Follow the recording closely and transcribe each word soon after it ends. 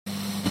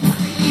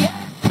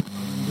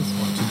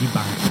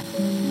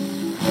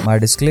My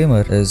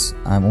disclaimer is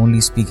I'm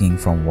only speaking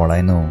from what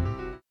I know.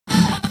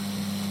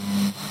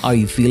 Are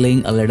you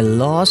feeling a little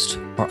lost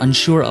or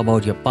unsure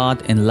about your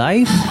path in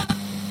life?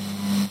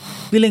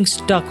 Feeling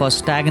stuck or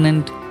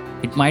stagnant?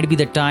 It might be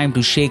the time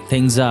to shake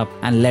things up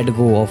and let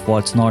go of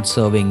what's not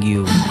serving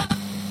you.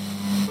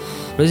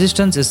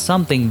 Resistance is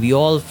something we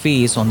all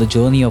face on the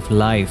journey of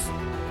life.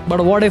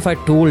 But what if I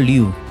told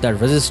you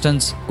that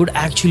resistance could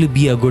actually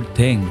be a good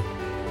thing?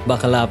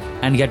 Buckle up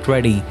and get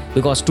ready,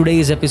 because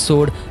today's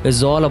episode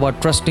is all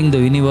about trusting the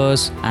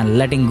universe and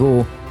letting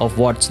go of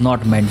what's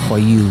not meant for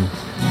you.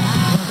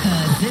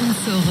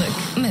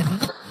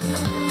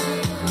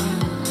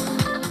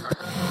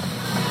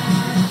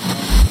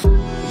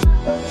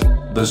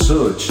 The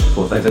search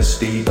for that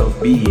state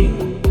of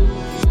being,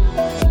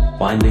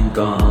 finding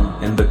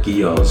calm in the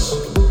chaos,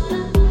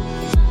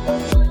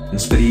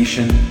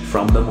 inspiration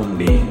from the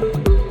mundane,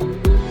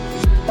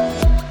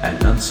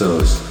 and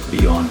answers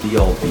beyond the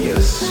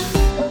obvious.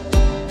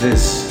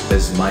 This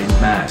is Mind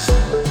Master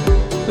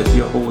with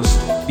your host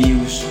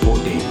Piyush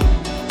Bhoti.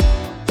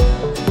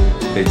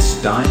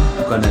 It's time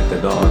to connect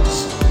the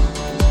dots,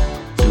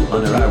 to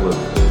unravel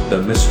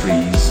the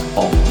mysteries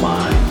of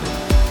mind.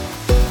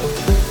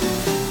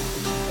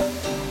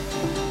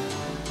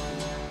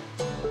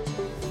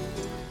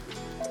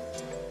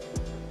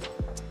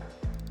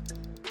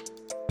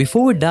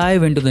 Before we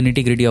dive into the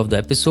nitty-gritty of the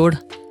episode,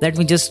 let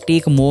me just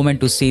take a moment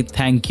to say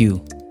thank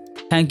you.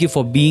 Thank you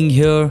for being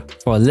here,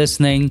 for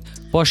listening,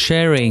 for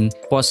sharing,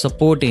 for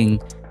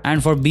supporting,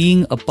 and for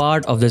being a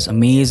part of this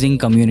amazing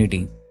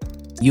community.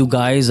 You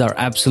guys are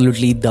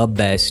absolutely the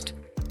best.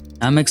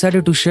 I'm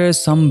excited to share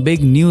some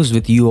big news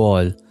with you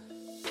all.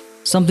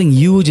 Something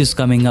huge is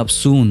coming up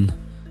soon,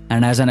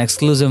 and as an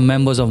exclusive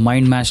members of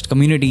MindMashed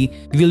community,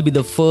 we will be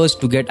the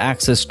first to get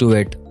access to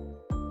it.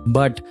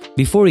 But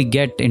before we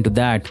get into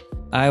that,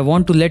 I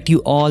want to let you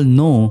all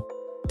know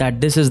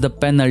that this is the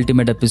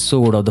penultimate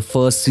episode of the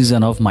first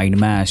season of Mind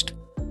Mashed.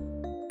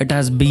 It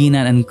has been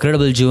an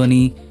incredible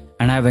journey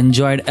and I've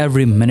enjoyed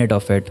every minute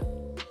of it.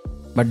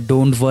 But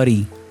don't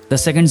worry, the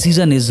second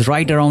season is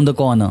right around the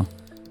corner.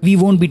 We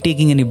won't be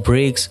taking any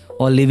breaks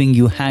or leaving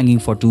you hanging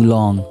for too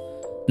long.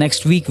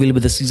 Next week will be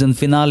the season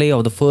finale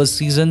of the first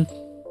season,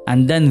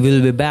 and then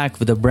we'll be back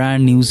with a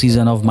brand new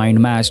season of Mind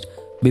Mashed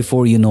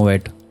before you know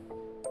it.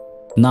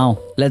 Now,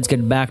 let's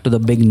get back to the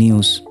big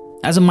news.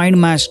 As a Mind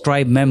Mashed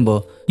tribe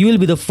member, you will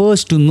be the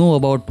first to know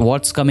about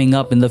what's coming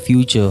up in the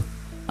future.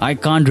 I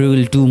can't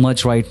reveal too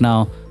much right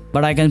now,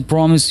 but I can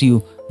promise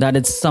you that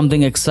it's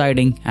something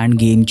exciting and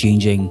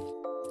game-changing.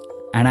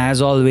 And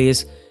as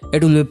always,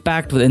 it will be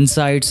packed with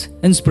insights,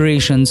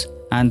 inspirations,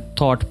 and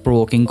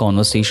thought-provoking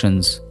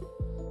conversations.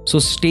 So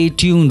stay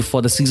tuned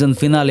for the season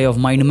finale of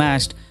Mind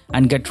Mashed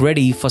and get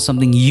ready for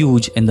something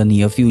huge in the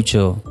near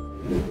future.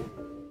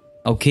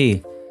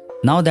 Okay,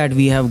 now that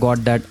we have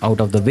got that out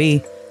of the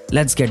way,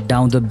 let's get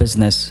down to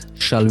business,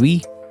 shall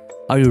we?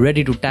 Are you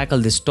ready to tackle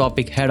this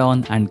topic head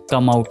on and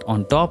come out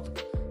on top?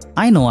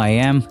 I know I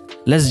am.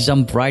 Let's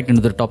jump right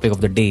into the topic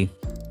of the day.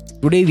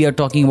 Today we are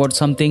talking about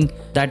something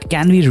that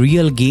can be a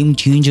real game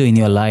changer in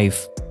your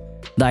life.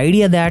 The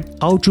idea that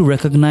how to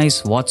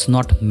recognize what's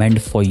not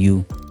meant for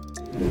you.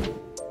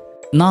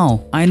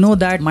 Now, I know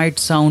that might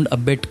sound a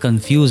bit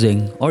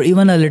confusing or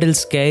even a little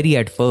scary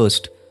at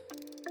first.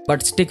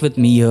 But stick with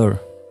me here.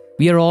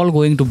 We are all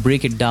going to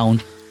break it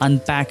down,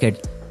 unpack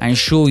it, and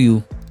show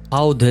you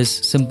how this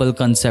simple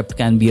concept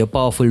can be a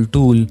powerful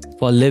tool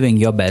for living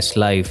your best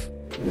life.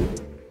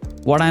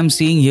 What I'm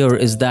saying here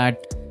is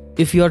that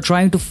if you are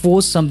trying to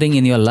force something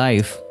in your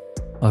life,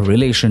 a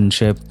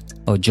relationship,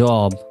 a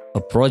job, a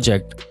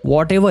project,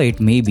 whatever it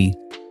may be,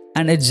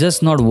 and it's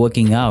just not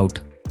working out,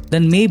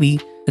 then maybe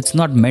it's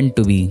not meant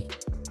to be.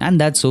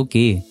 And that's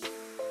okay.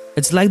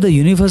 It's like the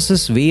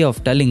universe's way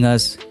of telling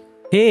us,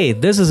 hey,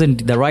 this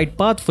isn't the right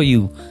path for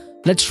you.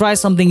 Let's try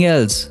something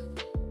else.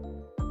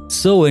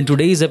 So in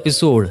today's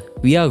episode,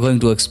 we are going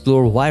to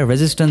explore why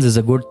resistance is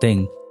a good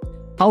thing,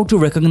 how to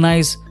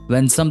recognize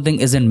when something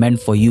isn't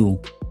meant for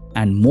you,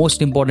 and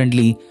most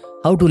importantly,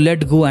 how to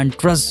let go and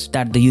trust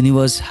that the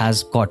universe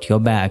has got your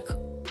back.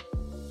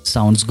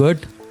 Sounds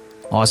good?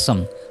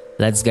 Awesome.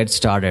 Let's get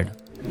started.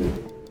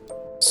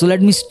 So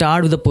let me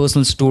start with a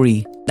personal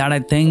story that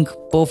I think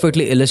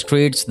perfectly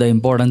illustrates the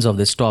importance of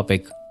this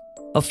topic.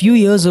 A few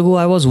years ago,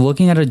 I was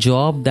working at a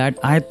job that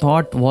I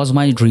thought was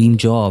my dream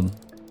job.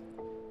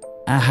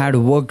 I had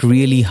worked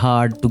really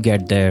hard to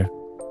get there,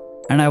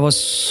 and I was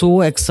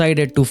so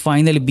excited to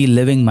finally be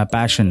living my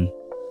passion.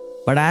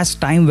 But as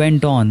time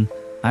went on,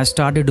 I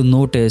started to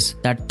notice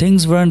that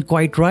things weren't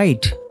quite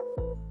right.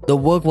 The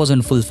work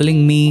wasn't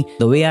fulfilling me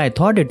the way I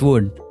thought it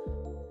would,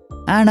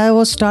 and I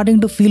was starting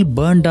to feel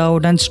burnt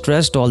out and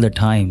stressed all the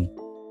time.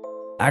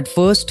 At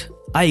first,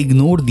 I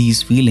ignored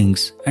these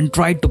feelings and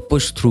tried to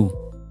push through.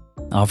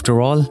 After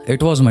all,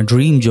 it was my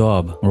dream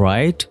job,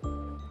 right?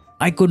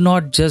 I could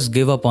not just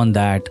give up on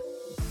that.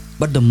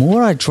 But the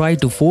more I tried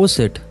to force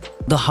it,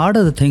 the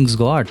harder the things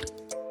got.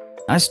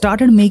 I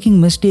started making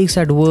mistakes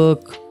at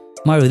work,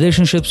 my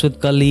relationships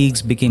with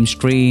colleagues became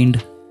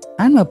strained,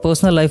 and my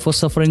personal life was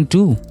suffering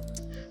too.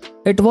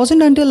 It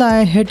wasn't until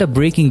I hit a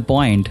breaking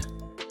point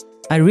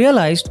I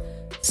realized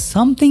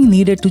something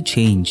needed to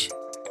change.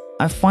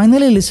 I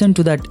finally listened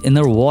to that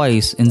inner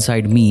voice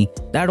inside me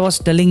that was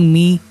telling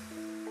me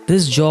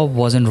this job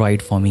wasn't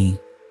right for me,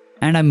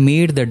 and I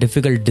made the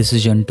difficult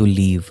decision to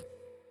leave.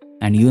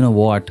 And you know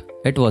what?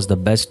 It was the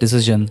best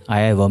decision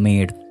I ever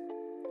made.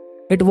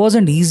 It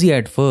wasn't easy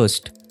at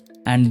first,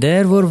 and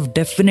there were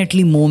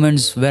definitely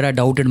moments where I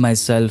doubted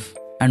myself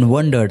and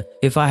wondered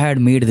if I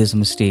had made this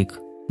mistake.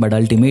 But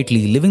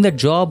ultimately, leaving that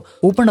job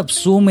opened up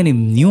so many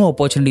new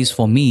opportunities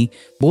for me,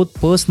 both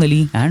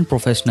personally and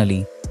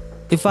professionally.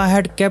 If I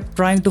had kept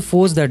trying to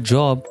force that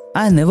job,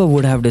 I never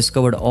would have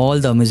discovered all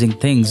the amazing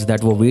things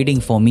that were waiting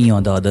for me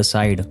on the other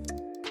side.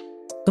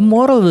 The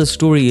moral of the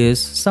story is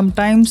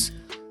sometimes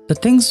the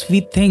things we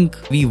think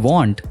we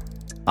want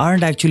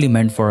aren't actually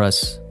meant for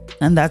us,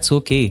 and that's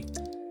okay.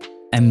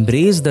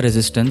 Embrace the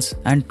resistance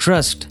and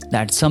trust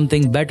that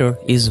something better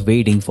is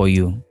waiting for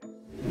you.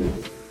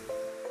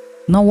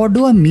 Now, what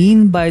do I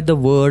mean by the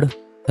word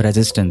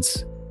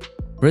resistance?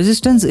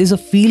 Resistance is a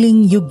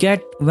feeling you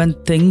get when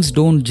things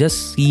don't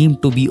just seem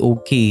to be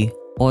okay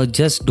or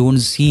just don't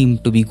seem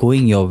to be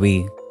going your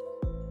way.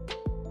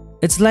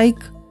 It's like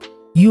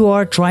you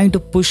are trying to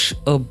push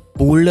a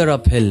boulder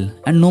uphill,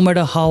 and no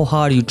matter how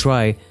hard you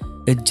try,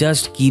 it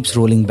just keeps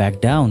rolling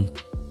back down.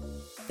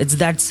 It's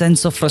that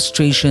sense of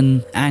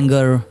frustration,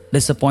 anger,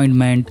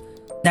 disappointment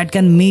that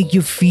can make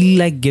you feel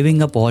like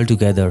giving up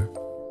altogether.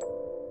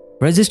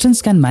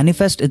 Resistance can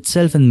manifest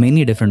itself in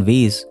many different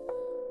ways.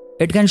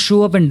 It can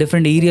show up in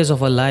different areas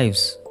of our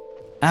lives.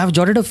 I have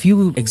jotted a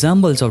few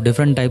examples of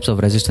different types of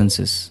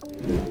resistances.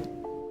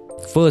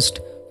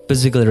 First,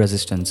 physical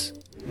resistance.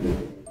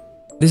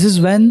 This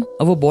is when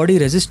our body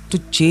resists to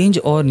change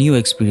or new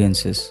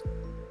experiences.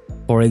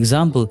 For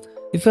example,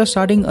 if you are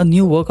starting a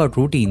new workout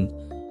routine,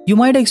 you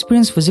might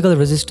experience physical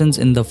resistance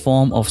in the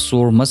form of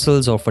sore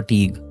muscles or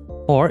fatigue.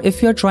 Or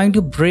if you are trying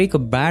to break a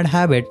bad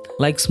habit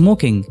like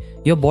smoking,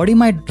 your body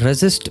might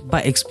resist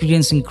by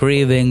experiencing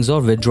cravings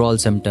or withdrawal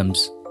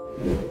symptoms.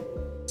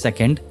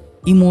 Second,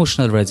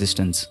 emotional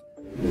resistance.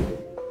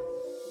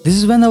 This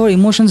is when our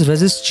emotions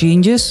resist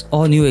changes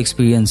or new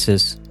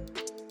experiences.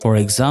 For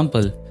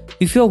example,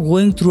 if you are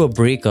going through a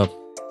breakup,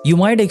 you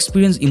might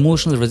experience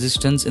emotional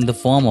resistance in the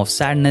form of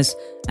sadness,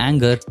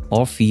 anger,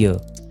 or fear.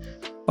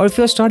 Or if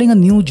you are starting a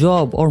new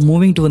job or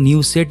moving to a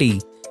new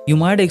city, you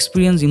might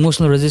experience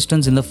emotional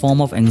resistance in the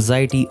form of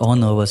anxiety or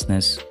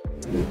nervousness.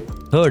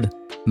 Third,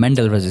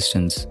 mental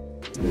resistance.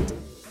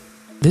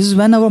 This is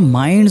when our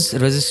minds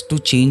resist to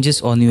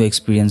changes or new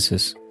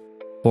experiences.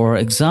 For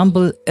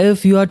example,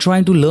 if you are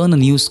trying to learn a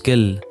new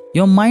skill,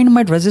 your mind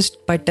might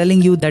resist by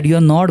telling you that you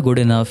are not good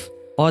enough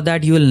or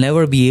that you will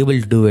never be able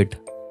to do it.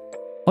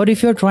 Or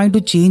if you are trying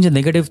to change a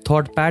negative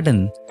thought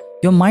pattern,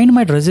 your mind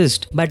might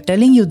resist by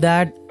telling you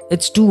that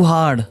it's too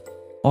hard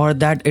or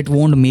that it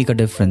won't make a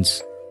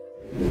difference.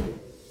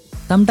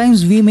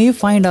 Sometimes we may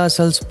find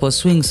ourselves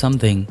pursuing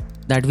something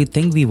that we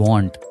think we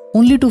want,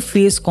 only to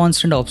face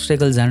constant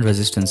obstacles and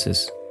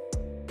resistances.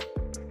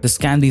 This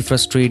can be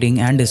frustrating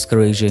and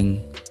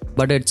discouraging,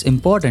 but it's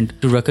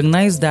important to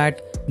recognize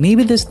that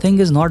maybe this thing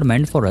is not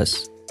meant for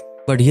us.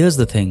 But here's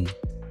the thing,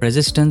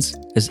 resistance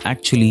is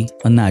actually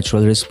a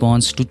natural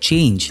response to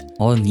change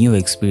or new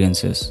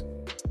experiences.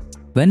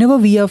 Whenever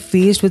we are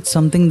faced with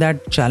something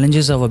that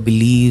challenges our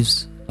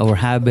beliefs, our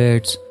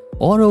habits,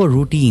 or our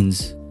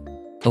routines,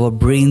 our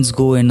brains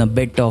go in a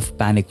bit of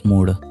panic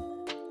mode.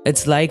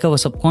 It's like our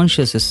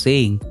subconscious is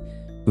saying,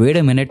 wait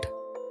a minute,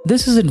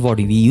 this isn't what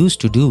we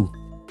used to do.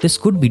 This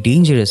could be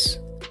dangerous.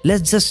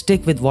 Let's just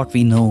stick with what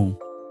we know.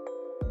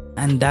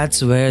 And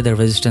that's where the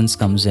resistance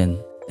comes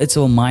in. It's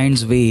our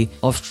mind's way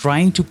of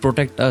trying to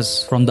protect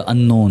us from the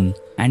unknown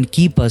and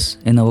keep us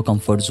in our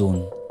comfort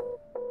zone.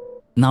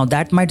 Now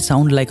that might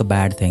sound like a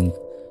bad thing,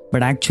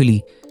 but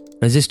actually,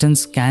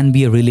 resistance can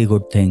be a really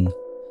good thing.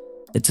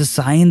 It's a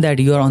sign that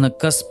you are on the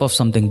cusp of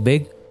something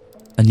big,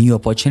 a new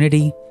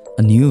opportunity,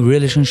 a new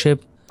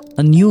relationship,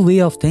 a new way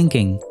of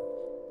thinking,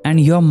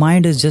 and your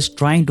mind is just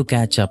trying to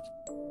catch up.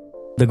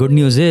 The good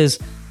news is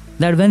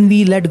that when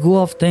we let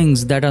go of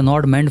things that are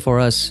not meant for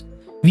us,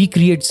 we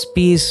create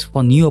space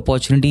for new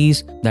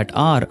opportunities that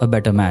are a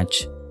better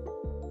match.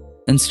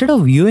 Instead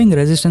of viewing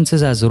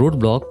resistances as a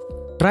roadblock,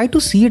 try to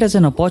see it as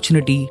an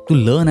opportunity to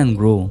learn and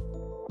grow.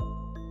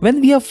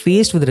 When we are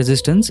faced with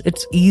resistance,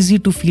 it's easy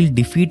to feel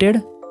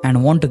defeated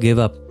and want to give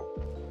up.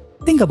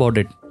 Think about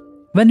it.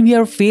 When we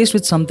are faced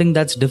with something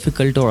that's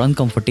difficult or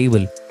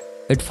uncomfortable,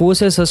 it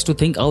forces us to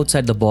think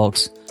outside the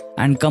box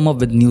and come up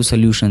with new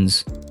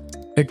solutions.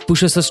 It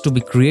pushes us to be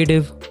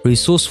creative,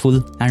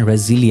 resourceful, and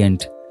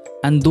resilient.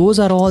 And those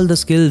are all the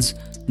skills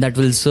that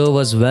will serve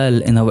us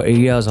well in our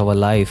areas of our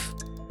life,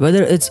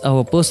 whether it's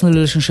our personal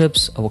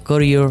relationships, our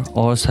career,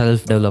 or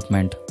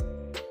self-development.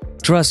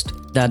 Trust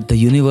that the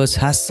universe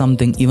has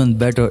something even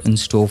better in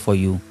store for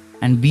you,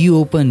 and be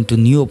open to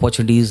new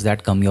opportunities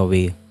that come your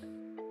way.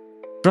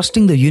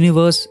 Trusting the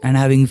universe and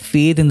having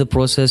faith in the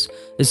process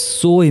is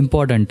so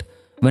important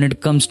when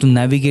it comes to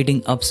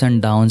navigating ups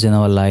and downs in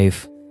our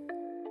life.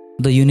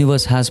 the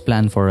universe has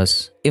planned for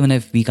us, even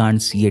if we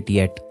can't see it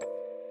yet.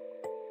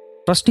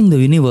 Trusting the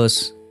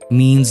universe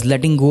means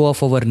letting go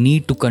of our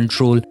need to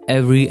control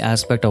every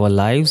aspect of our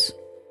lives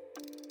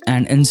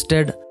and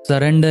instead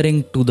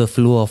surrendering to the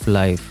flow of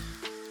life.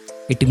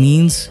 It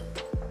means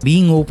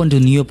being open to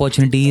new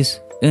opportunities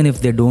even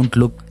if they don't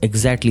look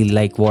exactly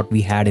like what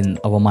we had in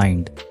our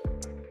mind.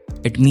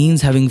 It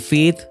means having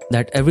faith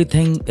that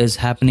everything is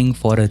happening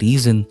for a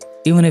reason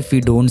even if we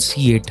don't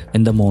see it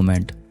in the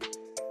moment.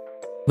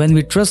 When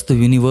we trust the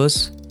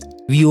universe,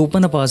 we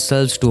open up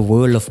ourselves to a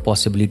world of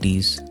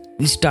possibilities.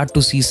 We start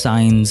to see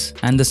signs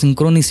and the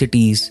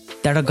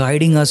synchronicities that are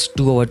guiding us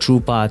to our true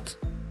path.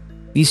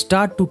 We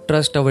start to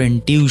trust our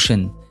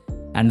intuition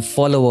and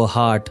follow our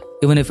heart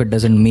even if it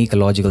doesn't make a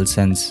logical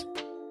sense.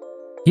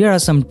 Here are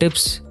some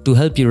tips to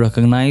help you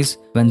recognize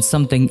when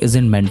something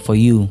isn't meant for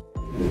you.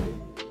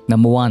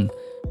 Number 1.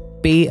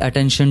 Pay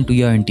attention to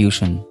your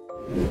intuition.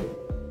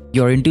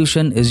 Your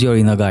intuition is your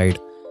inner guide.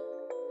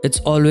 It's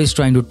always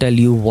trying to tell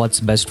you what's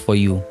best for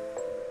you.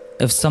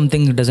 If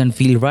something doesn't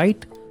feel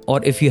right,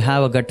 or if you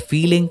have a gut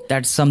feeling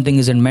that something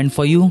isn't meant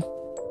for you,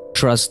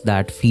 trust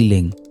that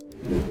feeling.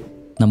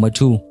 Number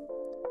 2.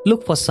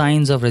 Look for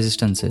signs of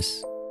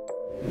resistances.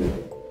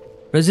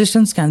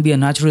 Resistance can be a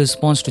natural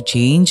response to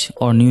change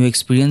or new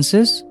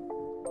experiences.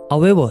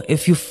 However,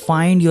 if you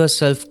find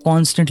yourself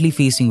constantly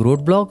facing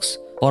roadblocks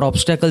or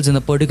obstacles in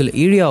a particular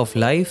area of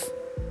life,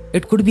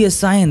 it could be a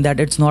sign that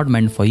it's not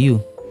meant for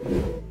you.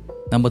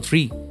 Number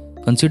 3.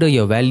 Consider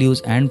your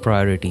values and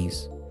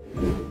priorities.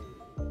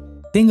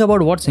 Think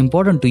about what's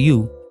important to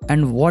you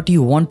and what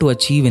you want to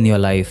achieve in your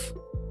life.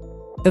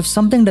 If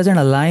something doesn't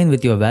align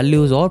with your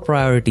values or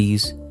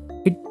priorities,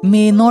 it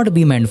may not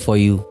be meant for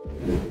you.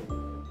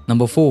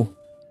 Number 4.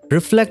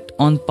 Reflect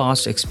on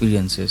past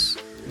experiences.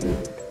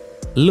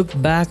 Look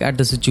back at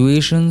the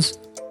situations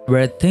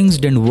where things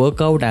didn't work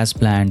out as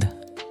planned.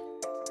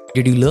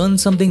 Did you learn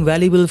something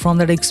valuable from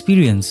that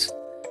experience?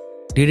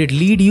 Did it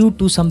lead you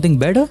to something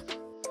better?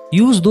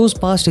 Use those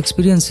past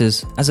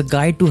experiences as a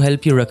guide to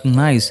help you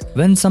recognize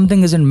when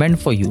something isn't meant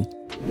for you.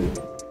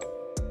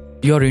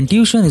 Your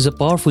intuition is a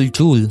powerful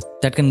tool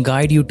that can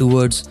guide you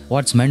towards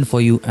what's meant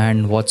for you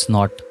and what's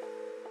not.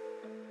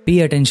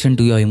 Pay attention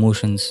to your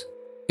emotions.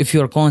 If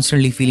you are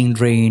constantly feeling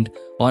drained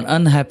or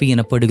unhappy in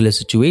a particular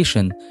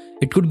situation,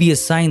 it could be a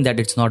sign that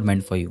it's not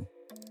meant for you.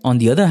 On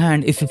the other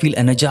hand, if you feel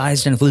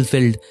energized and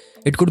fulfilled,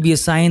 it could be a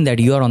sign that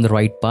you are on the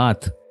right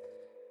path.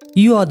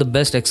 You are the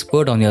best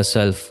expert on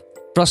yourself.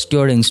 Trust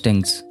your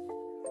instincts.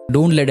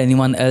 Don't let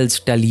anyone else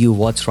tell you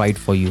what's right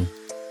for you.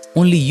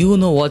 Only you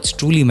know what's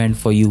truly meant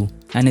for you,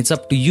 and it's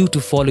up to you to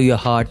follow your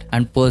heart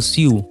and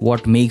pursue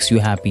what makes you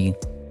happy.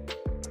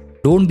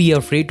 Don't be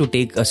afraid to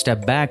take a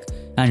step back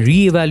and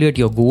reevaluate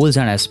your goals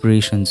and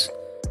aspirations.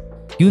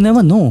 You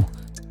never know.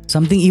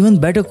 Something even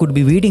better could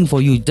be waiting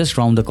for you just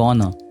round the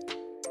corner.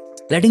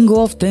 Letting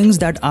go of things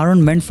that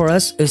aren't meant for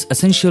us is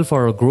essential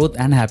for our growth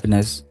and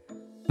happiness.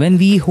 When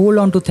we hold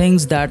on to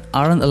things that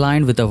aren't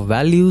aligned with our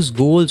values,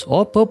 goals,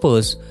 or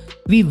purpose,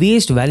 we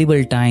waste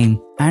valuable time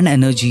and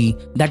energy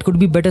that could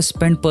be better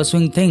spent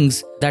pursuing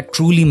things that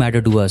truly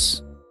matter to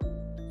us.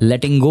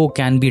 Letting go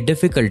can be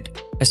difficult,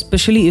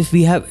 especially if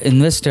we have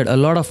invested a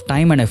lot of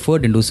time and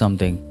effort into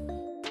something.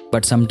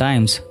 But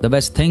sometimes the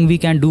best thing we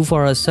can do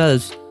for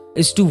ourselves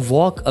is to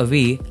walk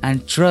away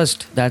and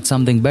trust that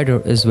something better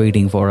is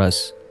waiting for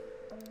us.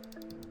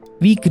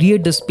 We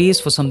create the space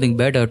for something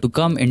better to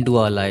come into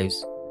our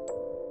lives.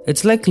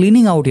 It's like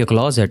cleaning out your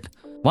closet.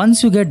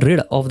 Once you get rid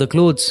of the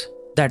clothes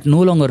that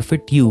no longer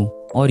fit you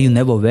or you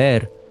never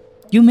wear,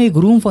 you make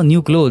room for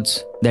new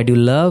clothes that you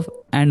love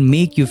and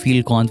make you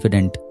feel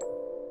confident.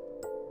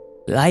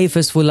 Life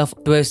is full of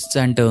twists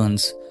and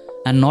turns,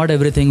 and not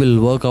everything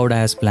will work out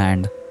as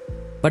planned.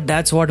 But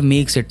that's what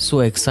makes it so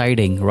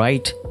exciting,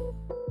 right?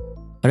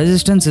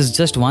 Resistance is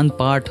just one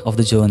part of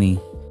the journey.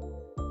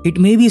 It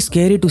may be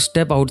scary to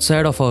step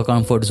outside of our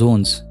comfort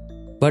zones,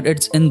 but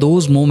it's in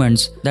those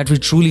moments that we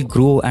truly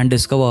grow and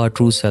discover our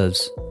true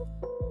selves.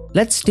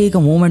 Let's take a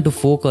moment to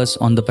focus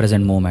on the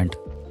present moment.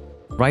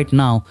 Right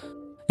now,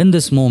 in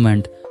this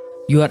moment,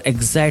 you are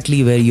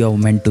exactly where you are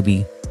meant to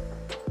be.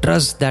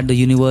 Trust that the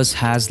universe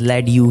has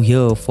led you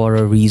here for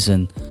a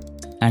reason,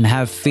 and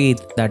have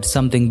faith that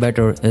something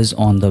better is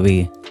on the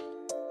way.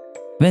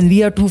 When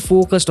we are too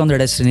focused on the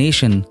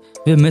destination,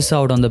 we miss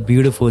out on the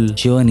beautiful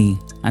journey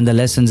and the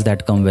lessons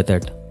that come with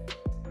it.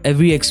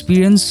 Every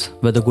experience,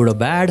 whether good or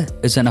bad,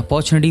 is an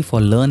opportunity for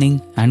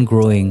learning and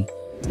growing.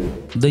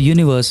 The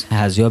universe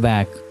has your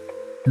back.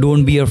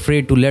 Don't be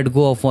afraid to let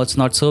go of what's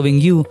not serving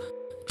you.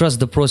 Trust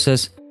the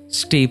process,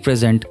 stay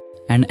present,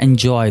 and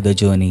enjoy the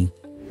journey.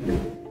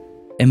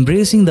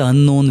 Embracing the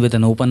unknown with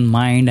an open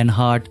mind and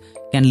heart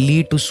can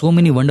lead to so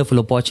many wonderful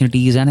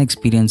opportunities and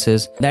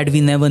experiences that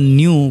we never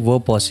knew were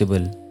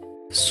possible.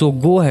 So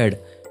go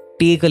ahead,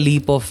 take a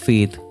leap of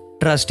faith,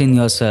 trust in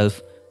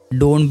yourself.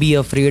 Don't be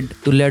afraid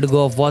to let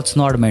go of what's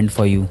not meant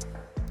for you.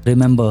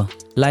 Remember,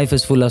 life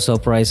is full of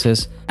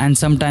surprises, and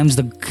sometimes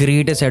the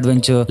greatest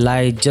adventure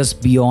lies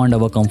just beyond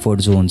our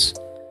comfort zones.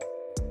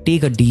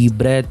 Take a deep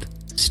breath,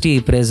 stay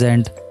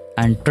present,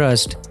 and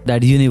trust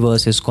that the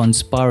universe is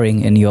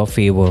conspiring in your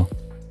favor.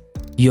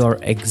 You're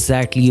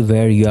exactly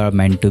where you are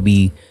meant to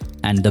be,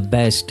 and the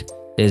best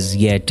is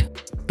yet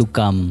to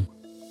come.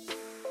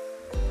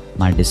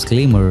 My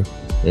disclaimer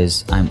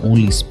is I'm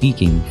only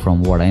speaking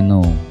from what I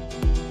know.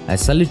 I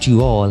salute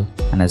you all,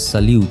 and I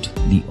salute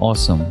the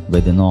awesome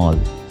within all.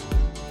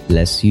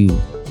 Bless you.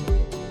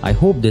 I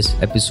hope this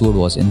episode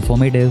was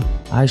informative.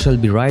 I shall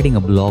be writing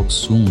a blog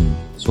soon,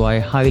 so I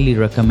highly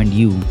recommend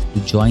you to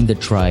join the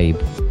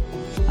tribe.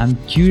 I'm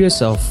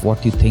curious of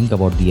what you think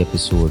about the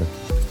episode.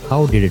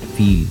 How did it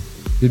feel?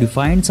 Did you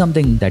find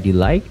something that you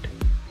liked?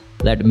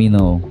 Let me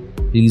know.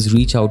 Please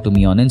reach out to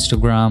me on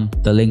Instagram,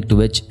 the link to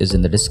which is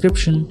in the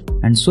description.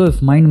 And so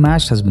if Mind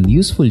Mashed has been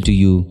useful to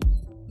you,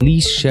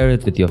 please share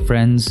it with your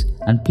friends,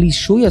 and please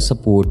show your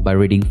support by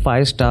rating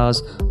 5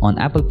 stars on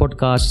Apple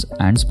Podcasts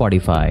and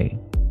Spotify.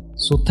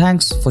 So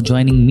thanks for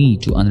joining me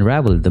to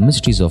unravel the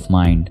mysteries of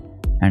mind,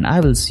 and I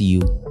will see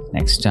you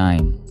next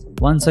time.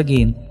 Once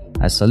again,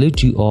 I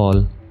salute you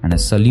all, and I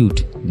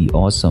salute the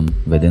awesome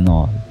within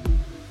all.